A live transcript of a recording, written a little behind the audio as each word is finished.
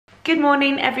Good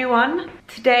morning everyone.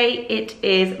 Today it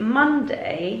is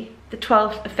Monday the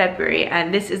 12th of February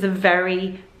and this is a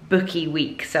very booky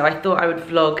week, so I thought I would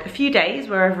vlog a few days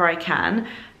wherever I can.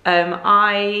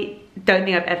 I don't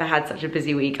think I've ever had such a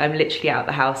busy week. I'm literally out of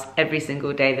the house every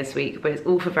single day this week, but it's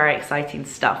all for very exciting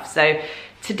stuff. So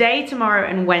today, tomorrow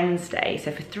and Wednesday,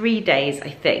 so for 3 days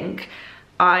I think,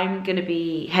 I'm gonna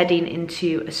be heading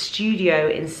into a studio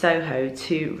in Soho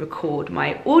to record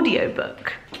my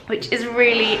audiobook, which is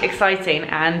really exciting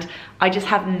and I just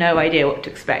have no idea what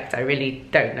to expect. I really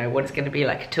don't know what it's gonna be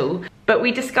like at all. But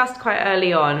we discussed quite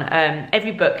early on,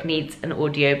 every book needs an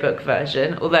audiobook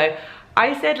version, although I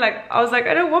was like,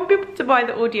 I don't want people to buy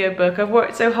the audiobook. I've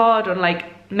worked so hard on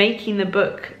making the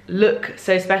book look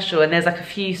so special, and there's like a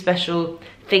few special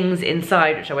things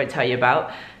inside which I won't tell you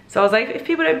about. So I was like, if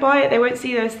people don't buy it, they won't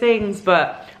see those things.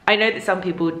 But I know that some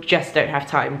people just don't have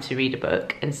time to read a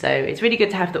book, and so it's really good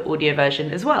to have the audio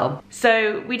version as well.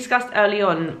 So we discussed early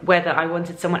on whether I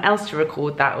wanted someone else to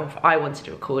record that or if I wanted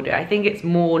to record it. I think it's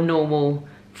more normal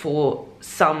for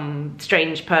some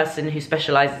strange person who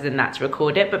specializes in that to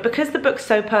record it, but because the book's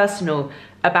so personal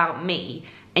about me,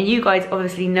 and you guys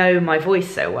obviously know my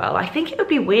voice so well, I think it would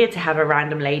be weird to have a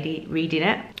random lady reading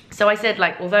it. So I said,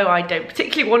 although I don't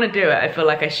particularly want to do it, I feel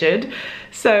like I should.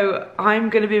 So I'm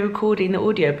going to be recording the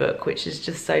audiobook, which is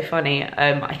just so funny.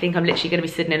 I think I'm literally going to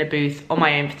be sitting in a booth on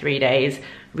my own for 3 days,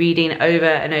 reading over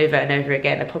and over and over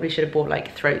again. I probably should have brought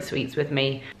throat sweets with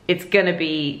me. It's going to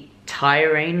be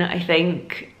tiring, I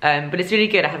think, but it's really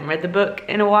good. I haven't read the book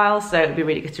in a while, so it'll be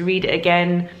really good to read it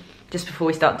again just before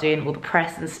we start doing all the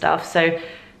press and stuff. So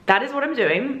that is what I'm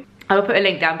doing. I'll put a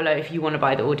link down below if you want to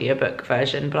buy the audiobook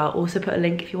version, but I'll also put a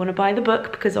link if you want to buy the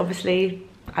book, because obviously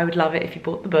I would love it if you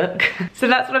bought the book. So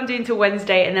that's what I'm doing till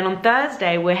Wednesday, and then on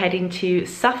Thursday we're heading to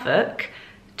Suffolk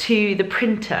to the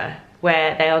printer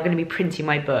where they are going to be printing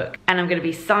my book, and I'm going to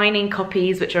be signing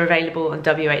copies which are available on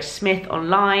WH Smith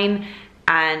online.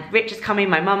 And Rich is coming,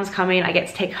 my mum's coming. I get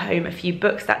to take home a few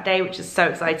books that day, which is so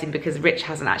exciting because Rich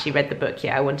hasn't actually read the book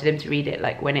yet. I wanted him to read it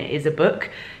when it is a book.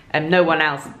 No one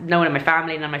in my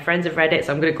family, none of my friends have read it,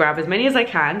 so I'm gonna grab as many as I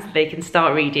can so they can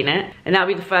start reading it. And that'll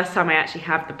be the first time I actually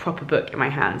have the proper book in my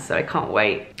hands, so I can't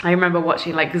wait. I remember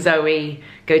watching Zoe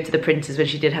go to the printers when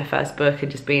she did her first book and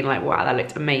just being like, wow, that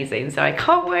looks amazing. So I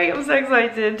can't wait, I'm so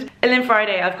excited. And then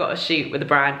Friday I've got a shoot with a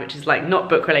brand, which is not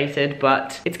book related,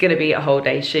 but it's gonna be a whole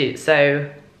day shoot.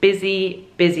 So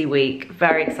busy week,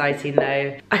 very exciting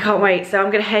though. I can't wait. So I'm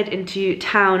gonna head into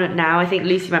town now. I think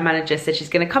Lucy, my manager, said she's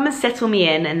gonna come and settle me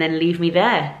in and then leave me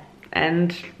there.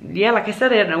 And yeah, like I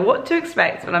said, I don't know what to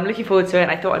expect, but I'm looking forward to it.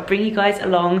 And I thought I'd bring you guys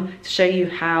along to show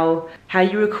you how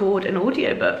you record an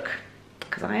audiobook,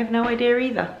 because I have no idea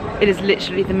either. It is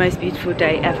literally the most beautiful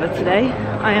day ever today.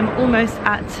 I am almost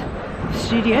at the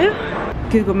studio.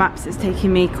 Google Maps is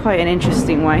taking me quite an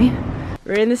interesting way.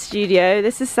 We're in the studio.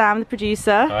 This is Sam, the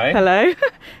producer. Hi. Hello.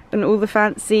 And all the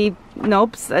fancy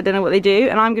knobs. I don't know what they do.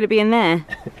 And I'm going to be in there,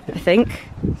 I think.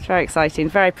 It's very exciting,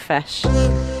 very profesh.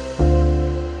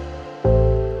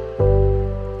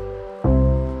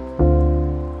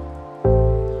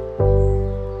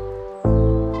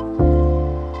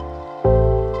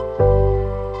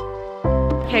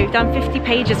 Okay, we've done 50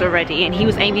 pages already, and he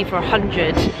was aiming for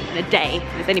 100 in a day.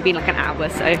 It's only been an hour,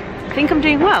 so I think I'm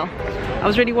doing well. I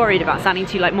was really worried about sounding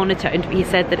too monotoned, but he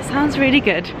said that it sounds really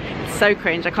good. It's so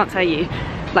cringe, I can't tell you.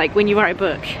 When you write a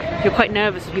book, you're quite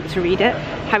nervous for people to read it.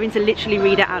 Having to literally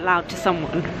read it out loud to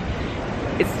someone,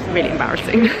 it's really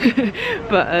embarrassing.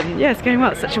 But yeah, it's going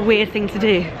well. It's such a weird thing to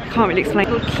do. I can't really explain.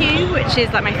 It's called Q, which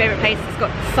is my favourite place. It's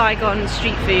got Saigon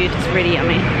street food. It's really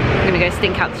yummy. I'm gonna go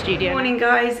stink out the studio. Good morning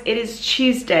guys, it is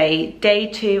Tuesday, day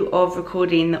 2 of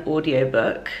recording the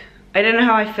audiobook. I don't know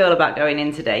how I feel about going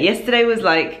in today. Yesterday was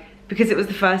because it was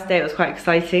the first day, it was quite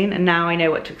exciting, and now I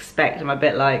know what to expect. I'm a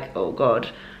bit oh god,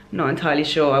 not entirely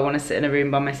sure I want to sit in a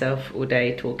room by myself all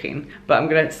day talking, but I'm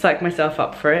gonna psych myself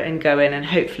up for it and go in and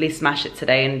hopefully smash it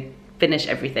today and finish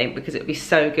everything, because it would be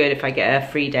so good if I get a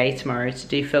free day tomorrow to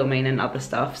do filming and other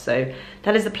stuff. So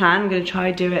that is the plan. I'm gonna try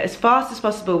and do it as fast as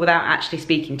possible without actually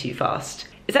speaking too fast.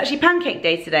 It's actually pancake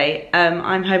day today.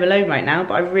 I'm home alone right now,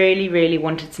 but I really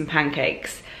wanted some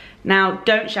pancakes. Now,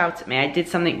 don't shout at me, I did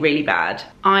something really bad.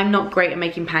 I'm not great at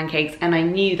making pancakes, and I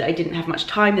knew that I didn't have much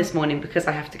time this morning because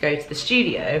I have to go to the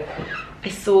studio. I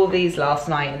saw these last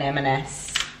night in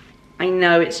M&S. I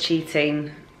know it's cheating.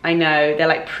 I know,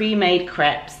 they're pre-made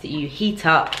crepes that you heat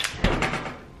up,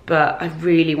 but I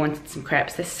really wanted some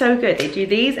crepes. They're so good. They do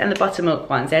these and the buttermilk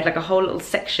ones. They had a whole little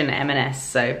section at M&S,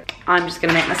 so I'm just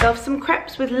gonna make myself some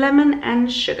crepes with lemon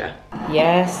and sugar.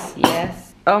 Yes.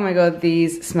 Oh my god,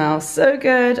 these smell so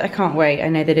good. I can't wait. I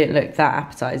know they didn't look that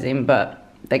appetizing,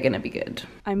 but they're gonna be good.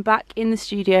 I'm back in the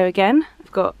studio again.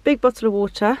 I've got a big bottle of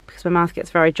water because my mouth gets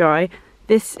very dry.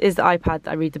 This is the iPad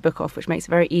that I read the book off, which makes it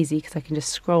very easy because I can just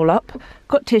scroll up.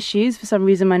 Got tissues. For some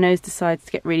reason my nose decides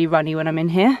to get really runny when I'm in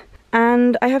here.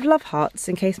 And I have love hearts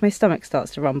in case my stomach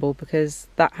starts to rumble, because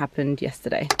that happened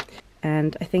yesterday.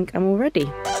 And I think I'm all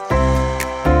ready.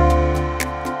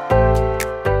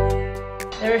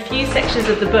 There are a few sections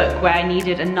of the book where I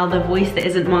needed another voice that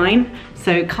isn't mine.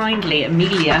 So kindly,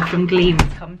 Amelia from Gleam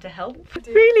has come to help.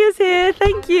 Amelia's here,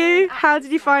 thank you. How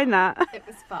did you find that? It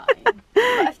was fine.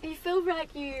 But you feel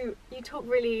like you talk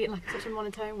really like such a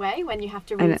monotone way when you have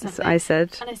to read something. I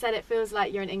said. And I said it feels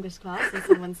like you're in English class and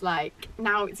someone's like,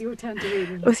 now it's your turn to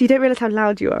read. Oh, so you don't realise how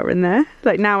loud you are in there?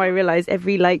 Like now I realise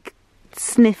every like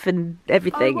sniff and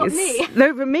everything is me?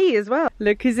 No, for me as well.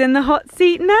 Look who's in the hot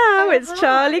seat now. It's hi.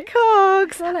 Charlie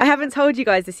Cox. I haven't told you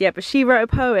guys this yet, but she wrote a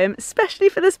poem especially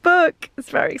for this book. It's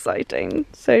very exciting.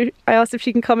 So I asked if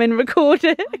she can come in and record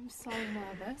it. I'm so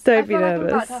nervous. Don't be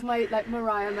nervous. I'm about to have my like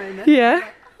Mariah moment. Yeah.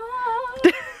 Like, ah.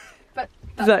 But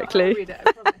that's exactly. I'll read it,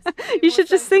 I promise. You should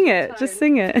just sing it. Just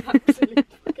sing it. Absolutely.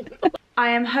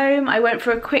 I am home. I went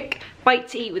for a quick bite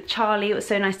to eat with Charlie. It was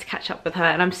so nice to catch up with her,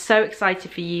 and I'm so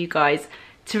excited for you guys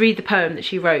to read the poem that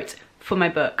she wrote for my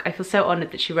book. I feel so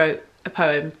honoured that she wrote a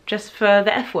poem just for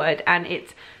the F word, and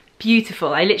it's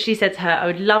beautiful. I literally said to her I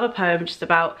would love a poem just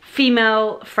about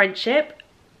female friendship.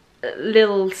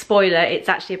 Little spoiler, it's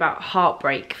actually about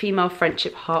heartbreak, female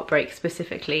friendship heartbreak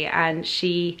specifically, and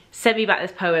she sent me back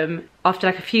this poem after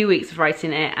like a few weeks of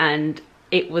writing it, and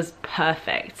it was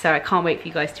perfect. So I can't wait for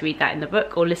you guys to read that in the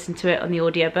book or listen to it on the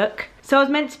audiobook. So I was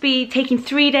meant to be taking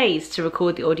 3 days to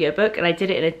record the audiobook, and I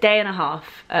did it in a day and a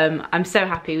half. I'm so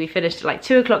happy. We finished at like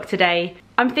 2 o'clock today.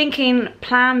 I'm thinking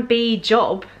plan B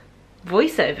job,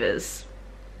 voiceovers.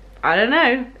 I don't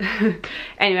know.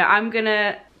 Anyway, I'm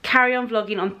gonna carry on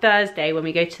vlogging on Thursday when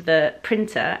we go to the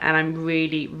printer, and I'm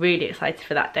really, really excited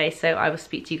for that day. So I will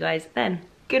speak to you guys then.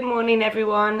 Good morning,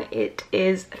 everyone. It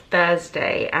is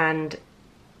Thursday, and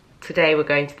today we're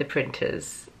going to the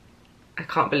printers. I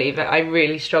can't believe it. I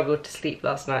really struggled to sleep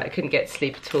last night. I couldn't get to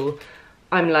sleep at all.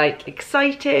 I'm like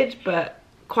excited but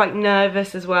quite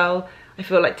nervous as well. I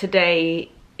feel like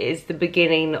today is the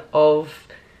beginning of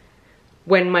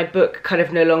when my book kind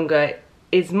of no longer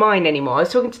is mine anymore. I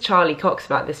was talking to Charlie Cox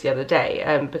about this the other day,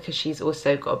 because she's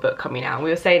also got a book coming out. And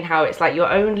we were saying how it's like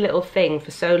your own little thing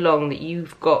for so long that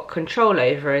you've got control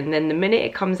over, and then the minute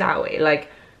it comes out, it like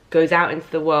goes out into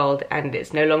the world and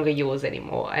it's no longer yours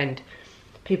anymore, and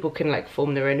people can like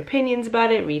form their own opinions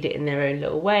about it, read it in their own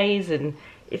little ways, and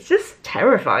it's just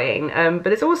terrifying,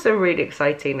 but it's also really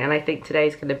exciting. And I think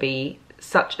today's going to be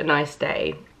such a nice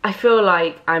day. I feel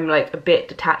like I'm like a bit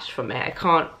detached from it.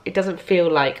 It doesn't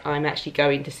feel like I'm actually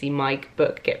going to see my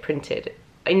book get printed.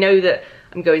 I know that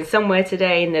I'm going somewhere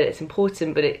today and that it's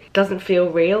important, but it doesn't feel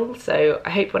real. So I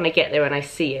hope when I get there and I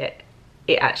see it,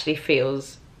 it actually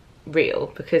feels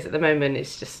real, because at the moment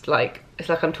it's just like, it's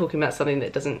like I'm talking about something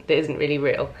that isn't really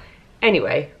real.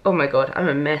 Anyway, oh my god, I'm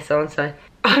a mess, aren't I?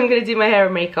 I'm gonna do my hair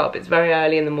and makeup. It's very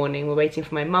early in the morning. We're waiting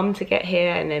for my mum to get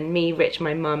here, and then me, Rich,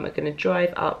 my mum are gonna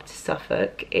drive up to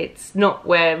Suffolk. It's not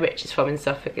where Rich is from in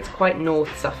Suffolk, it's quite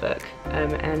north Suffolk,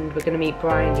 and we're gonna meet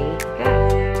Bryony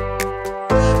there.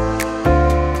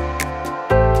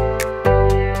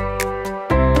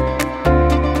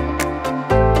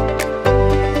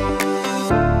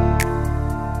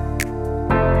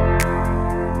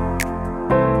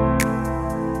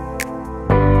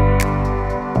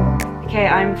 Okay,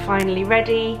 I'm finally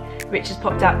ready. Rich has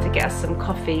popped out to get us some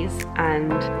coffees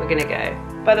and we're gonna go.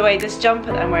 By the way, this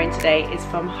jumper that I'm wearing today is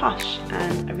from Hush,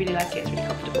 and I really like it, it's really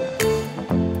comfortable.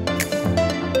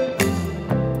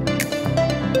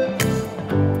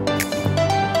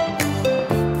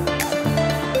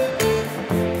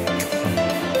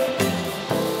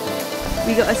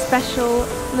 We got a special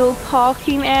little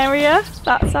parking area,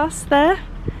 that's us there.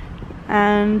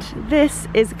 And this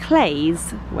is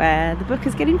Clay's, where the book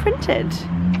is getting printed.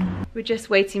 We're just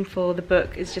waiting for the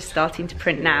book. It's just starting to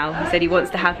print now. He said he wants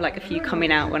to have like a few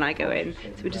coming out when I go in.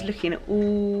 So we're just looking at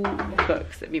all the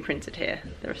books that be printed here.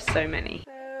 There are so many.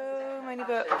 So many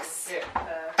books.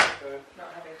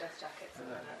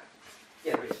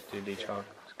 We're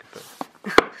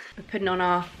putting on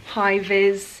our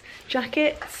high-vis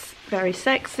jackets. Very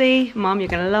sexy. Mum, you're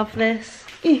gonna love this.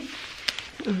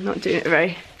 I'm not doing it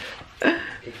very...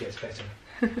 It gets better.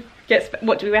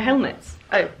 What, do we wear helmets?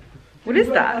 Oh, what is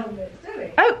that?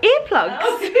 Oh,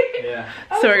 earplugs. Yeah.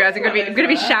 Sorry guys, I'm gonna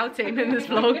be shouting in this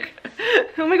vlog.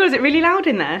 Oh my god, is it really loud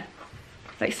in there?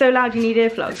 Like so loud you need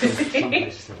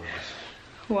earplugs.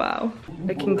 Wow.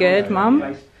 Looking good,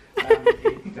 Mum.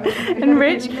 And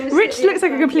Rich looks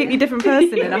like a completely different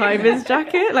person in a high-vis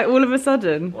jacket, like all of a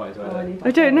sudden. Why do I I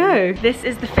don't know. This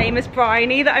is the famous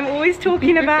briny that I'm always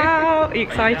talking about. Are you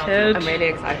excited? I'm really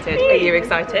excited. Are you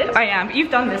excited? I am.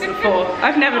 You've done this before.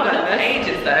 I've never done this.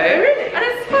 Ages though. Really? And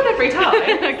it's fun every time.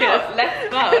 It's not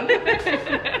less fun.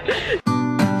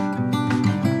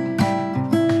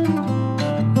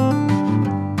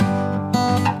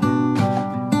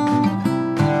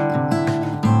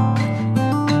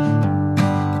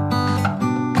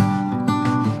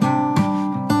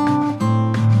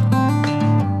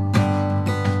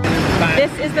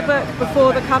 This is the book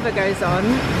before the cover goes on.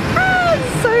 Ah,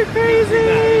 it's so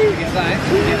crazy!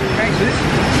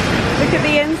 Look at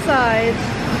the inside.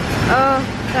 Oh,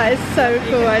 that is so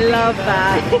cool. I love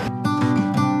that.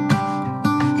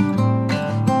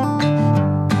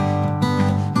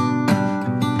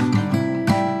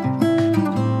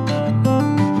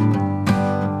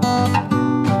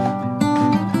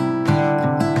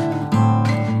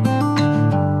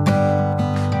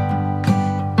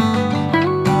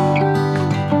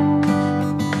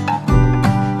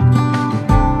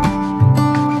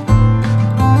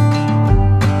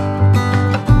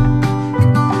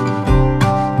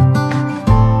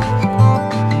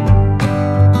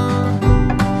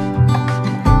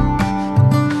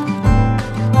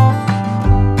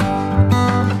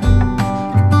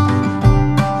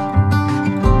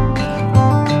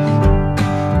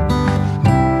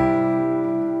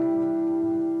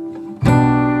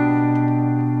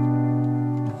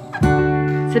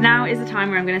 So now is the time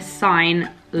where I'm going to sign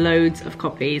loads of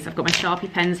copies. I've got my Sharpie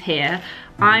pens here.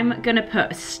 I'm going to put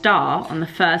a star on the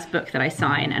first book that I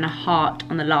sign and a heart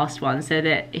on the last one, so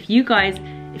that if you get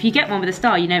one with a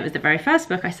star, you know it was the very first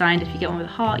book I signed. If you get one with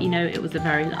a heart, you know it was the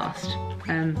very last.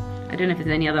 I don't know if there's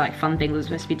any other like fun things we're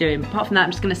supposed to be doing, but apart from that,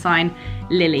 I'm just going to sign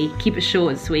Lily. Keep it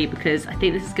short and sweet because I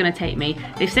think this is going to take me,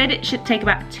 they've said it should take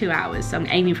about 2 hours, so I'm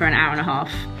aiming for an hour and a half.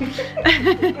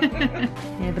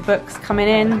 Yeah, the book's coming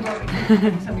in. I'll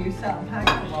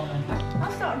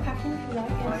start unpacking if you like,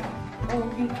 yes. Or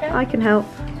you can. I can help.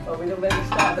 Well, we'll already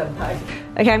start unpacking.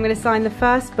 Okay, I'm going to sign the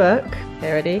first book.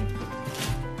 Okay, ready?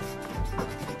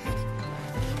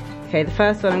 Okay, the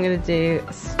first one I'm going to do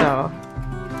a star.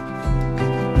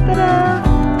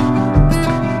 Ta-da!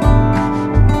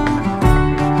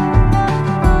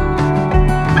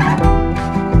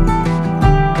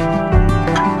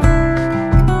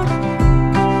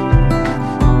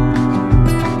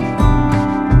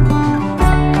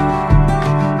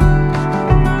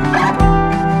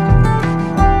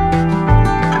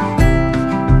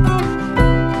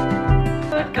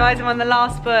 Guys, I'm on the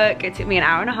last book. It took me an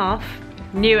hour and a half.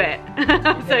 Knew it.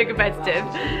 I'm so competitive.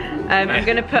 I'm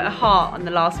going to put a heart on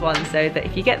the last one so that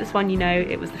if you get this one, you know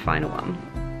it was the final one.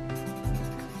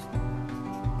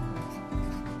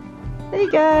 There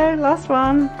you go, last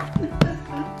one.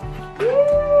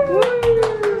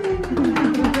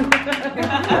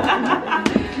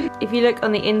 If you look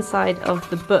on the inside of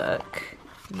the book,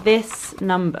 this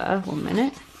number, 1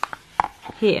 minute,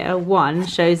 here, 1,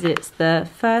 shows it's the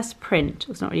first print.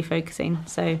 It's not really focusing,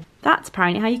 so that's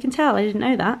apparently how you can tell. I didn't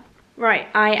know that. Right,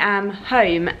 I am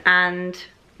home and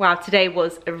wow, today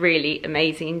was a really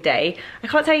amazing day. I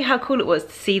can't tell you how cool it was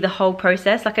to see the whole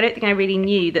process. Like, I don't think I really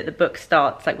knew that the book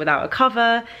starts like without a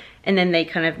cover, and then they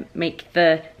kind of make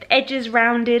the edges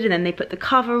rounded, and then they put the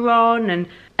cover on, and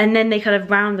then they kind of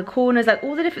round the corners. Like,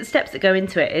 all the different steps that go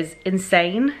into it is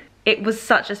insane. It was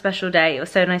such a special day. It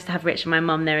was so nice to have Rich and my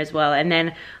mum there as well. And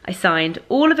then I signed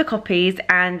all of the copies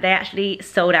and they actually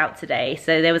sold out today.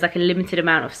 So there was like a limited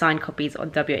amount of signed copies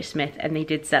on WH Smith and they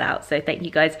did sell out. So thank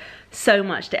you guys so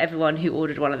much to everyone who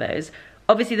ordered one of those.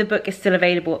 Obviously the book is still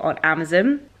available on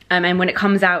Amazon. And when it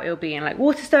comes out, it'll be in like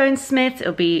Waterstones, Smiths,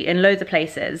 it'll be in loads of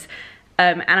places.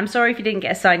 And I'm sorry if you didn't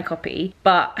get a signed copy,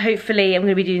 but hopefully I'm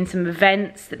going to be doing some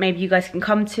events that maybe you guys can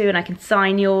come to and I can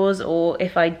sign yours, or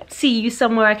if I see you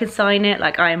somewhere I can sign it.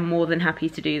 Like, I am more than happy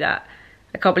to do that.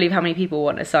 I can't believe how many people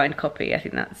want a signed copy. I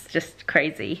think that's just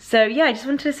crazy. So yeah, I just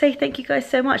wanted to say thank you guys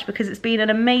so much because it's been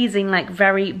an amazing, like,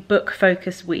 very book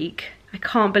focused week. I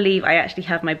can't believe I actually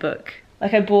have my book.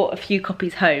 Like, I bought a few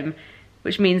copies home,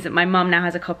 which means that my mum now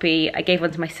has a copy. I gave one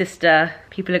to my sister.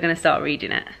 People are gonna start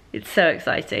reading it. It's so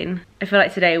exciting. I feel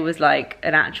like today was like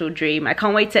an actual dream. I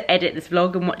can't wait to edit this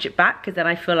vlog and watch it back, because then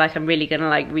I feel like I'm really gonna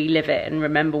like relive it and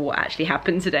remember what actually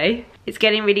happened today. It's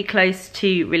getting really close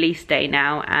to release day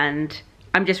now, and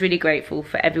I'm just really grateful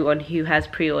for everyone who has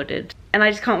pre-ordered. And I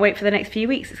just can't wait for the next few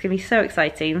weeks. It's gonna be so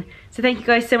exciting. So thank you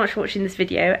guys so much for watching this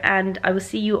video, and I will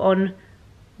see you on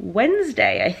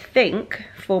Wednesday, I think,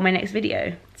 for my next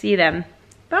video. See you then.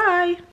 Bye.